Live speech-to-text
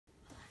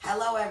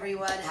Hello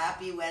everyone,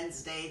 happy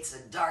Wednesday. It's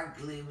a dark,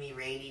 gloomy,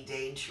 rainy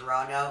day in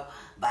Toronto,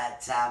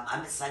 but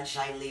I'm a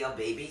Sunshine Leo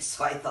baby,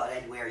 so I thought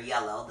I'd wear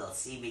yellow. They'll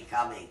see me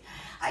coming.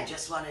 I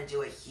just want to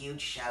do a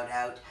huge shout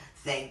out,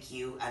 thank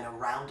you, and a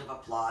round of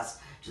applause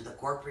to the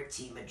corporate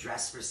team at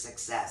Dress for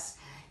Success.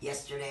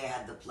 Yesterday I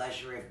had the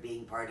pleasure of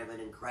being part of an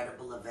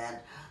incredible event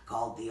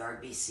called the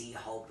RBC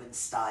Hope and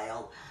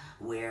Style,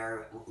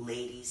 where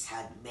ladies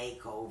had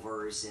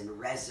makeovers and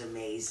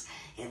resumes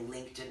and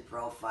LinkedIn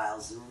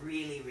profiles, and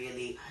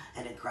really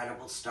an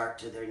incredible start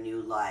to their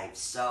new lives.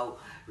 So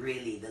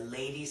really, the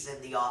ladies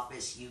in the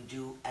office, you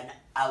do an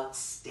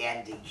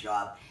outstanding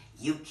job.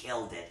 You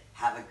killed it.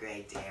 Have a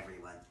great day,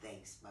 everyone.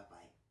 Thanks.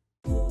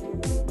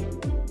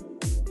 Bye-bye.